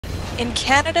In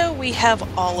Canada, we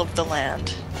have all of the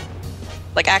land.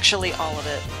 Like, actually all of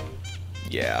it.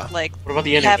 Yeah. Like, What about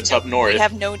the end if it's up north?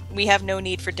 We have no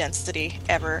need for density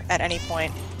ever at any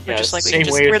point. We're Yeah, just like same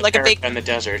way we're with like a America big and the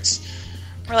deserts.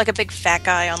 we're like a big fat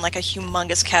guy on like a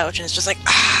humongous couch, and it's just like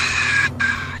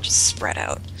just spread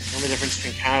out. The only difference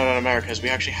between Canada and America is we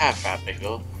actually have fat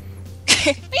people.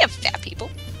 We have fat people.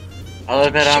 I'll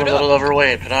admit I'm a Shoot little up.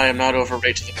 overweight, but I am not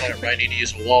overweight to the point where I need to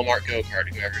use a Walmart go-kart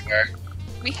to go everywhere.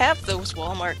 We have those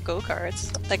Walmart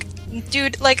go-karts. Like,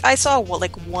 dude, like, I saw,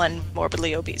 like, one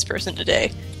morbidly obese person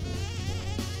today.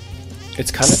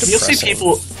 It's kind of You'll depressing. see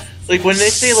people, like, when they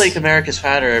say, like, America's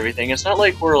fat or everything, it's not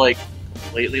like we're, like,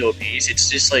 lately obese. It's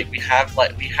just, like, we have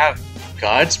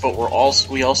guts, but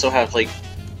we also have, like,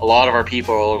 a lot of our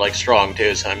people are, like, strong,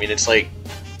 too. So, I mean, it's like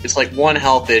one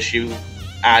health issue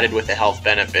added with a health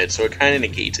benefit, so it kind of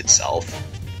negates itself.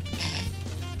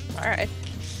 Alright.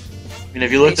 I mean,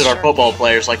 if you looked at our Sure. football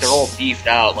players, like, they're all beefed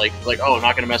out, like, oh, I'm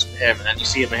not gonna mess with him, and then you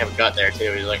see him, they have a gut there,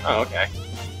 too. He's like, oh, okay.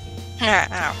 Alright.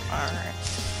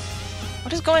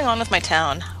 What is going on with my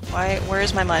town? Where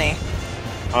is my money?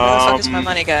 Where the fuck is my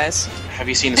money, guys? Have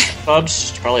you seen the pubs?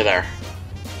 It's probably there.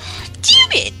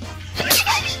 Damn it!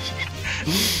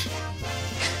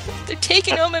 They're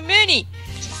taking all my money!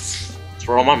 That's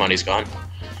where all my money's gone.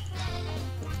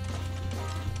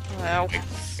 Wow.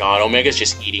 God, Omega's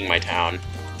just eating my town.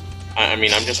 I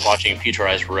mean, I'm just watching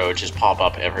Futurized Road just pop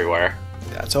up everywhere.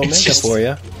 That's Omega just- for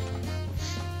you.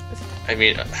 I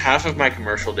mean, half of my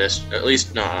commercial at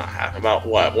least, not half, about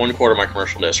what, 1/4 of my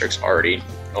commercial district's already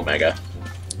Omega.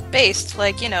 Based,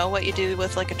 like, you know, what you do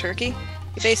with, like, a turkey?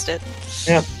 You baste it.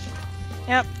 Yep.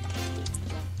 Yep.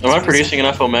 Am I producing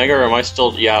enough Omega, or am I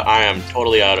still... Yeah, I am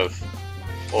totally out of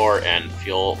ore and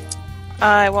fuel.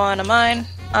 I wanna mine.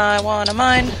 I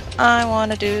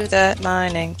wanna do that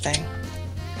mining thing.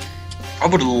 I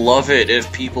would love it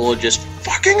if people would just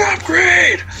fucking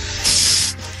upgrade!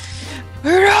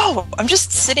 No! I'm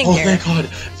just sitting here. Thank God.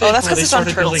 Oh, that's because they it's on started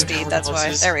turtle building speed, that's why.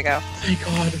 townhouses. There we go. Thank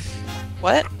God.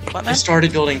 What? What, They man?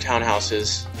 started building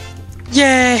townhouses.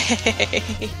 Yay!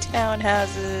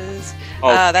 Townhouses.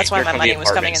 That's why here my come money the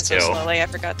was coming in apartments, so too. slowly. I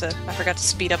forgot to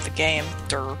speed up the game.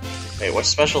 Durr. Wait, what's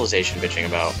specialization bitching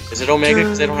about? Is it Omega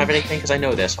because they don't have anything? Because I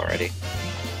know this already.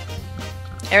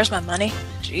 There's my money.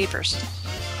 Jeepers.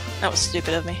 That was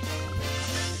stupid of me.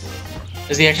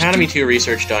 Is the Academy 2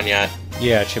 research done yet?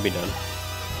 Yeah, it should be done.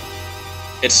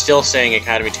 It's still saying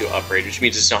Academy 2 upgrade, which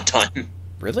means it's not done.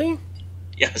 Really?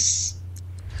 Yes.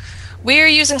 We are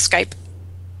using Skype.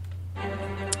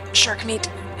 Shark meat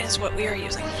is what we are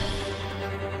using.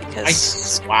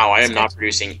 Because Wow, I am not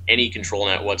producing any control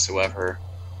net whatsoever.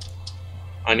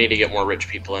 I need to get more rich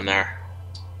people in there.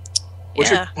 Which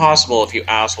Yeah. would be possible if you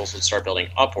assholes would start building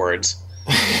upwards.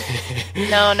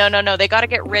 No. They gotta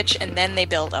get rich and then they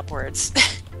build upwards.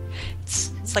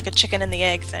 It's like a chicken and the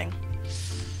egg thing.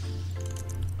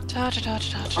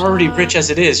 Already rich as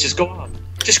it is, just go up.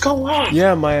 Just go up!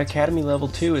 Yeah, my Academy level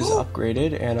 2 is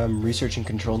upgraded, and I'm researching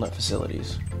control net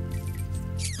facilities.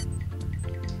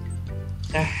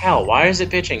 The hell, why is it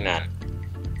bitching then?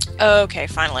 Okay,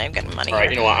 finally I'm getting money. Alright,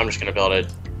 here. you know what, I'm just gonna build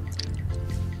it.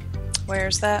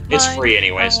 Where's that? It's mine? free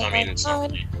anyway, so I mean, it's not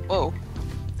really... Whoa.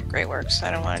 Great works.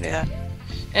 I don't want to do that.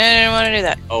 I didn't want to do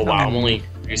that. Oh wow, I'm only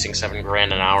producing $7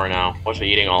 grand an hour now. What's with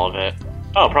eating all of it?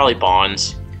 Oh, probably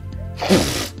bonds.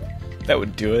 That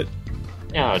would do it.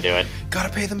 Yeah, I'll do it. Gotta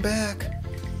pay them back.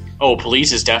 Oh,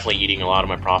 police is definitely eating a lot of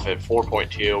my profit.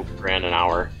 4.2 grand an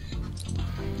hour.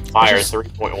 Fire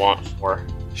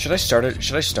 3.14. Should I start it?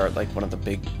 Should I start like one of the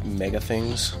big mega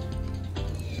things?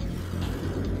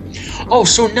 Oh,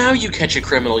 so now you catch a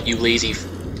criminal, you lazy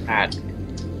fat.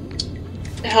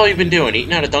 What the hell you been doing?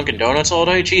 Eating out of Dunkin' Donuts all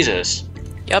day? Jesus.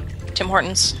 Yep, Tim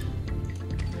Hortons.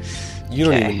 You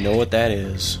don't Okay. even know what that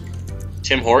is.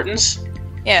 Tim Hortons?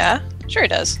 Yeah, sure it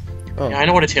does. Oh, Yeah, I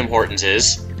know what a Tim Hortons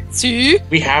is. See?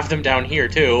 We have them down here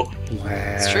too. wow.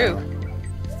 It's true.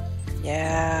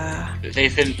 Yeah.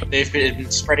 They've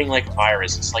been spreading like a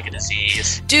virus. It's like a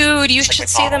disease. Dude, you It's like should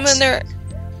see them in McDonald's.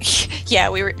 their... Yeah,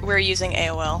 we're using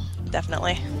AOL,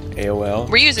 definitely. AOL.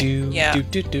 We're using- yeah.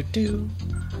 Do.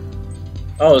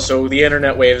 Oh, so the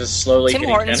internet wave is slowly Tim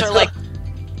Hortons are like...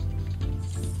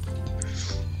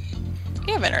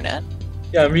 You have internet.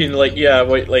 Yeah, I mean, like, yeah,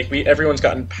 wait, like, everyone's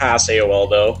gotten past AOL,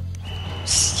 though.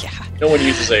 Yeah. No one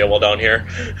uses AOL down here.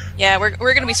 Yeah,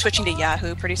 we're gonna be switching to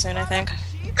Yahoo pretty soon, I think.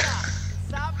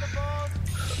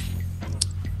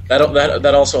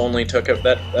 That also only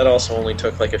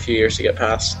took like a few years to get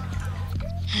past.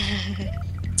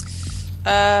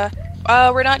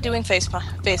 We're not doing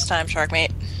FaceTime,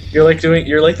 Sharkmate. You're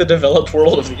like the developed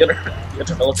world of the internet. The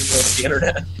developing world of the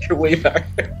internet. You're way back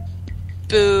there.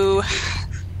 Boo.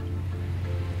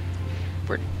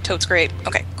 We're totes great.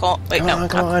 Okay, cool. Wait, Come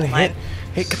on, mine.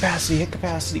 hit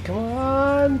capacity, come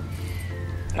on!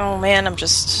 Oh man, I'm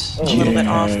just a little bit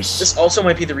off. This also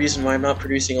might be the reason why I'm not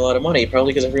producing a lot of money,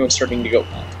 probably because everyone's starting to go.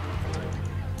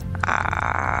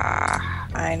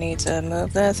 I need to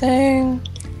move the thing.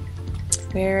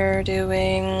 We're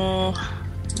doing... Oh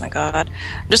my god.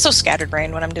 I'm just so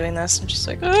scatterbrained when I'm doing this. I'm just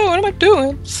like, oh, what am I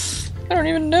doing? I don't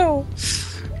even know.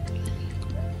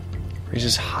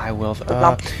 Raises high wealth.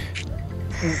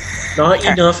 Not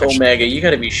enough Omega, you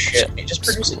gotta be shit. You just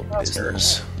produce it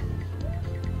business.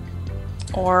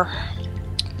 Or...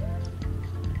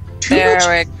 Too there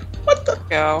much? we What the?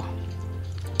 go.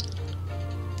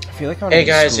 I feel like Hey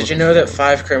guys, did you know that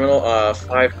 5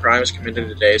 crimes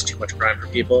committed a day is too much crime for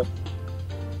people?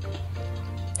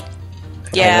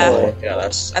 Yeah. Yeah,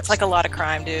 that's Like a lot of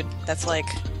crime, dude. That's like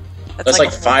like a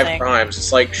whole 5 thing. crimes.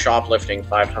 It's like shoplifting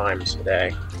 5 times a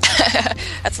day.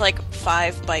 That's like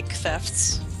 5 bike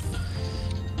thefts.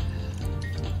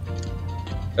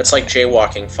 That's like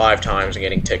jaywalking 5 times and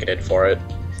getting ticketed for it.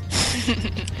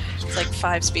 It's like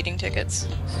 5 speeding tickets.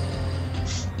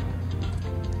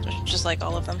 Just like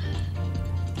all of them.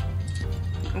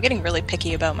 I'm getting really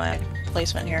picky about my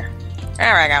placement here.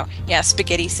 There we go. Yeah,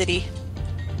 Spaghetti City.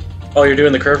 Oh, you're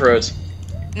doing the curve roads.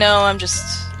 No, I've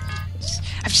just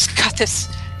got this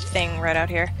thing right out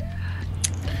here.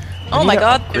 Oh my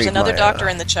god, there's another doctor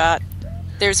in the chat.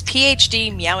 There's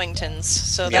PhD Meowingtons,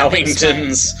 so that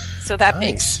Meowingtons. That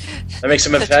makes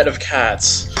him a pet of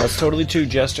cats. That's totally true,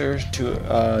 Jester.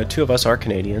 Two of us are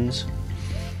Canadians.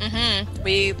 Mm-hmm.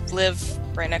 We live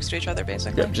right next to each other,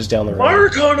 basically. Yep, just down the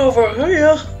road. Marcon over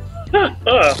here!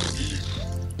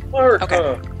 Marca.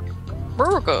 Okay.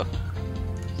 Burger.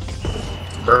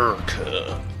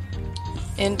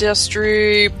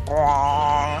 Industry.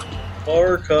 Marca.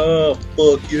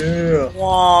 Fuck yeah.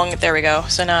 Wong. There we go.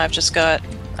 So now I've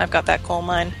got that coal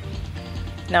mine.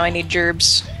 Now I need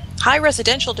gerbs. High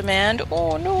residential demand.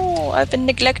 Oh no, I've been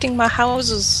neglecting my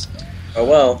houses. Oh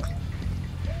well.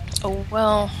 Oh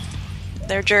well.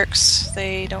 They're jerks.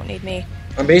 They don't need me.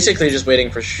 I'm basically just waiting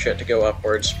for shit to go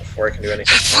upwards before I can do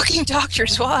anything. Fucking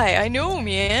doctors, why? I know,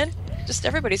 man. Just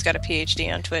everybody's got a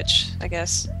PhD on Twitch, I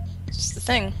guess. It's just the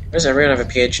thing. Why does everyone have a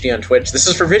PhD on Twitch? This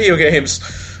is for video games!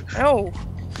 Oh.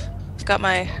 I've got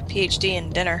my PhD in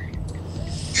dinner.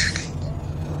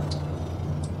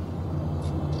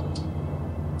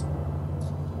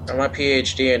 I'm not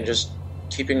PhD in just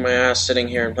keeping my ass sitting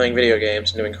here and playing video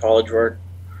games and doing college work.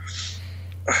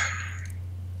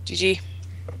 GG.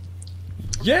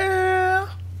 Yeah!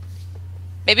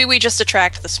 Maybe we just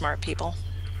attract the smart people.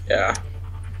 Yeah.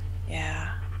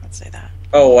 Yeah, let's say that.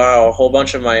 Oh wow, a whole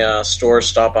bunch of my stores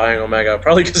stopped buying Omega,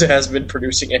 probably because it hasn't been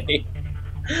producing any.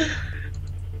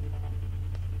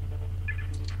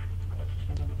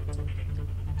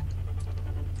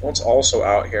 One's also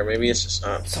out here, maybe it's just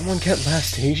not. Someone get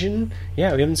Last Asian?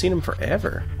 Yeah, we haven't seen him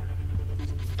forever.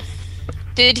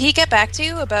 Did he get back to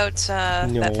you about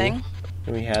No. that thing?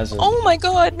 No, he hasn't. Oh my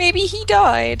god, maybe he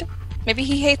died. Maybe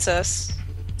he hates us.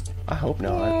 I hope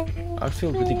not. I'd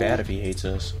feel really bad if he hates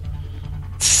us.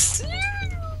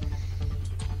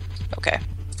 Okay.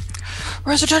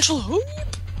 Residential hoop.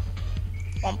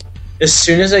 Womp. As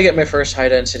soon as I get my first high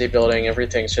density building,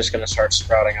 everything's just gonna start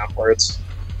sprouting upwards.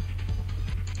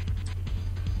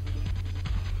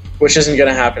 Which isn't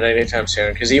gonna happen anytime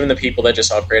soon, because even the people that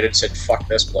just upgraded said, fuck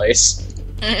this place.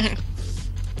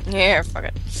 Yeah, fuck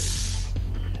it.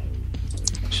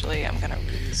 Actually, I'm gonna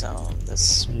rezone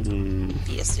this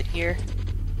bastard here.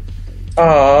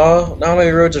 Aww, now my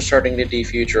roads are starting to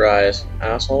defuturize,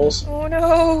 assholes. Oh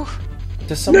no!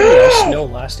 Does somebody else know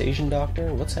Last Asian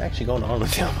Doctor? What's actually going on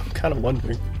with him? I'm kind of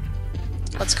wondering.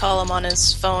 Let's call him on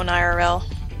his phone IRL.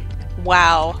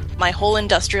 Wow, my whole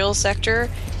industrial sector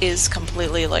is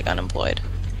completely, like, unemployed.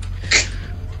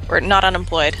 Or not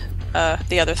unemployed,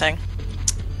 the other thing.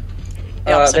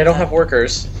 The opposite they of don't that. have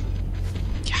workers.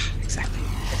 Yeah, exactly.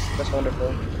 That's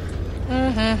wonderful.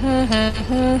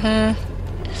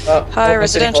 High my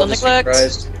City residential Hall just neglect.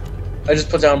 surprised. I just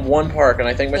put down one park, and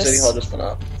I think my This- City Hall just went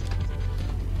up.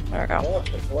 There we go. Oh,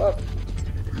 it went up.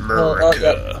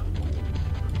 America.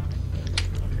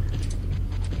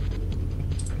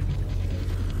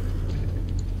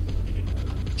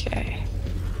 Okay.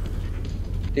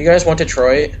 Do you guys want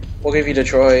Detroit? We'll give you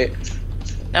Detroit.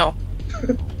 No.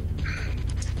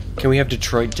 Can we have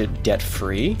Detroit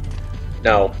debt-free?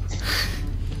 No.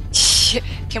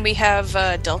 Can we have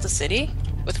Delta City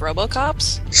with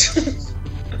RoboCops?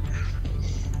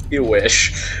 You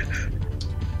wish.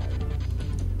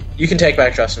 You can take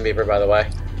back Justin Bieber, by the way.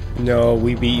 No,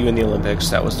 we beat you in the Olympics.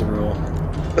 That was the rule.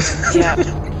 Yeah.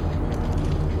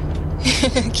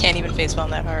 Can't even facepalm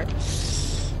that hard.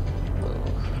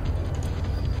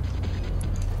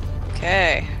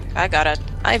 Okay,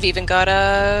 I've even got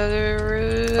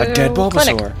a dead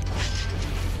clinic. Bulbasaur.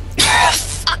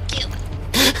 Fuck you.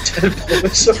 Dead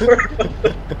Bulbasaur.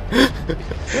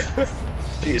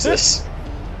 Jesus.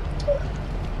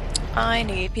 I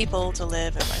need people to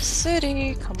live in my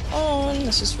city. Come on,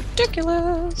 this is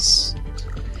ridiculous.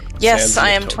 Yes, Sam's I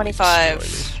gonna am totally 25.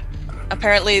 destroy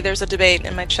Apparently, there's a debate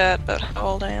in my chat about how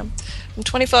old I am. I'm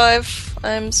 25.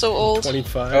 I'm so old.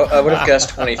 25. Oh, I would have guessed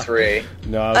 23.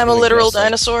 No, I was I'm a gonna literal guess, like,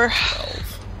 dinosaur.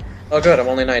 12. Oh, good. I'm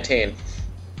only 19.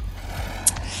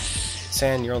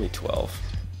 San, you're only 12.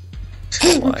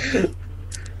 Don't lie.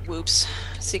 Whoops.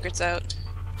 Secret's out.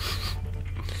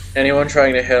 Anyone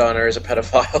trying to hit on her is a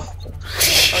pedophile.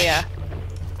 Oh yeah.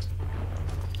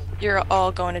 You're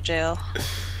all going to jail.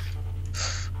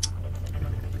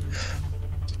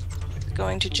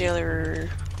 Going to jail or...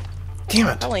 Damn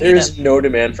it. Probably There need is no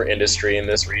demand for industry in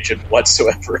this region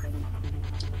whatsoever.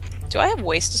 Do I have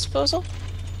waste disposal?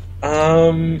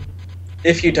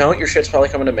 If you don't, your shit's probably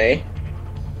coming to me.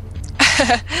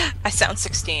 I sound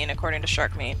 16 according to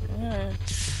Shark Meat.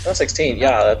 Not 16.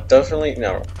 Yeah, that definitely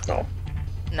no.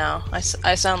 No, I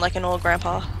sound like an old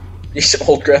grandpa. You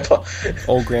old grandpa.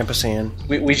 Old Grandpa San.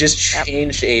 We just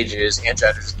changed ages and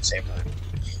genders at the same time.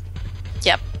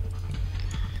 Yep.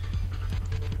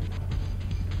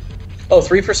 Oh,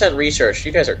 3% research.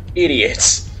 You guys are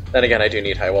idiots. Then again, I do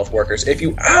need high wealth workers. If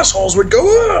you assholes would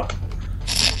go up!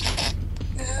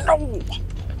 No.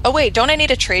 Oh wait, don't I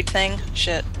need a trade thing?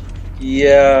 Shit.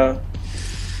 Yeah.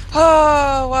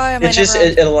 Oh, why am I never...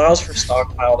 It allows for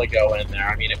stockpile to go in there.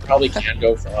 I mean, it probably can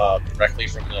go directly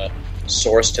from the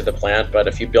source to the plant, but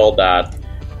if you build that,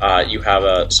 you have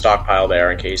a stockpile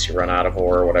there in case you run out of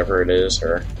ore or whatever it is,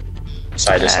 or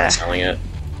decide to start selling it.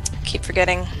 Keep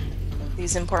forgetting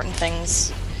these important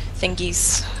things.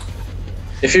 Thingies.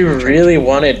 If you really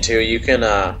wanted to, you can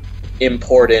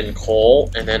import in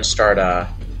coal and then start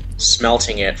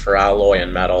smelting it for alloy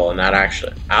and metal, and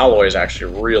alloy is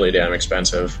actually really damn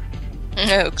expensive.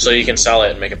 Oh, So you can sell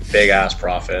it and make a big ass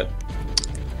profit.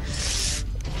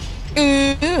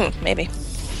 maybe.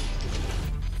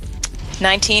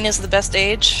 19 is the best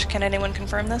age. Can anyone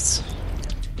confirm this?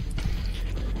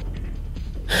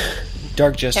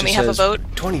 Dark Jester Can we have a says, vote?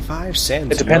 25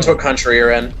 cents. It depends what country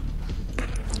you're in.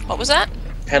 What was that?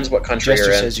 Depends what country Jester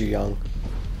you're in. says you're young.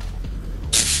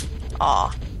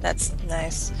 Aw, that's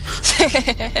nice.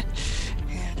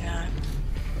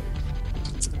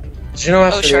 Did you know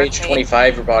after Shark age Meat.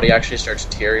 25 your body actually starts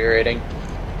deteriorating?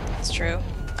 It's true.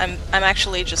 I'm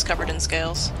actually just covered in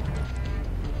scales.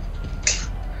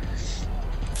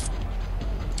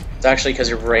 It's actually because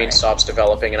your brain stops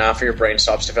developing, and after your brain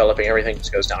stops developing, everything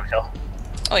just goes downhill.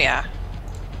 Oh yeah.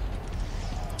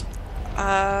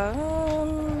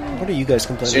 What are you guys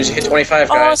complaining As soon as you hit about? 25,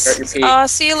 guys, start your peak.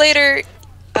 See you later,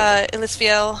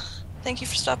 Elisfiel. Thank you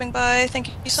for stopping by. Thank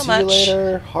you so much. See you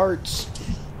later, hearts.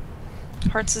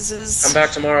 Hearts is... Come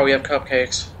back tomorrow, we have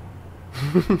cupcakes.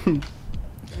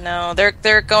 No,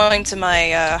 they're going to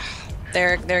my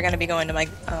they're gonna be going to my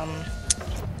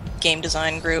game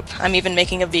design group. I'm even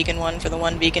making a vegan one for the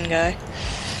one vegan guy.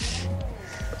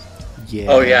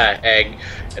 Yeah. Oh yeah, egg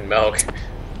and milk.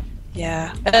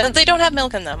 Yeah, they don't have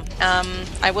milk in them.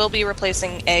 I will be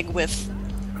replacing egg with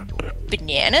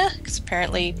banana, because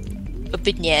apparently a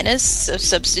banana's a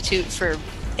substitute for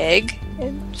egg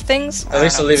and things. At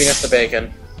least they're leaving us the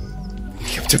bacon.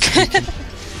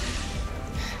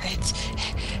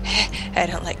 I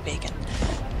don't like bacon.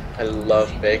 I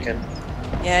love bacon.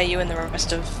 Yeah, you and the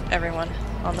rest of everyone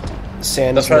on the...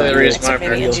 San That's is probably not the a reason why I'm Maybe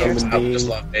very it's human I being. just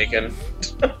love bacon.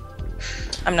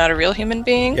 I'm not a real human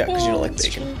being? Yeah, because you don't like It's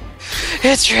bacon. true.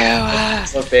 It's true. I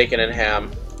love bacon and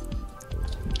ham.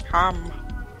 I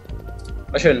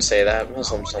shouldn't say that.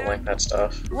 Muslims don't like that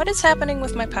stuff. What is happening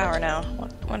with my power now?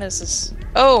 What is this?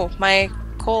 Oh, my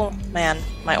coal man.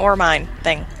 My ore mine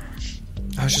thing.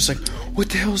 I was just like, what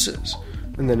the hell is this?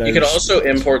 And then You can also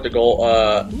import the gold.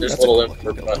 There's a That's little a cool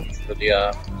import build. button for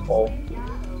the coal.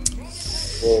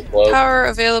 Little globe. Power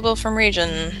available from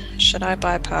region. Should I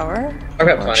buy power? I've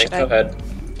got Or plenty. should Go ahead.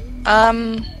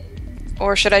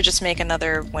 Or should I just make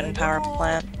another wind power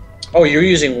plant? Oh, you're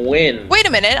using wind. Wait a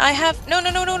minute, I have... No,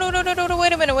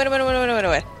 wait a minute, wait a minute.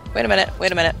 Wait a minute.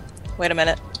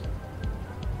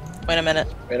 Wait a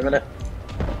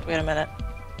minute.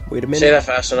 Wait a minute. Say that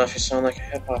fast enough, you sound like a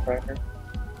hip hop rapper.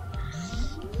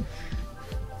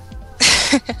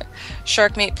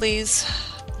 Shark meat, please.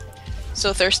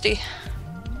 So thirsty.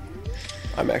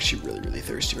 I'm actually really, really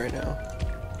thirsty right now.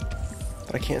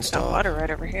 But I can't Got stop. water right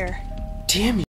over here. Damn you.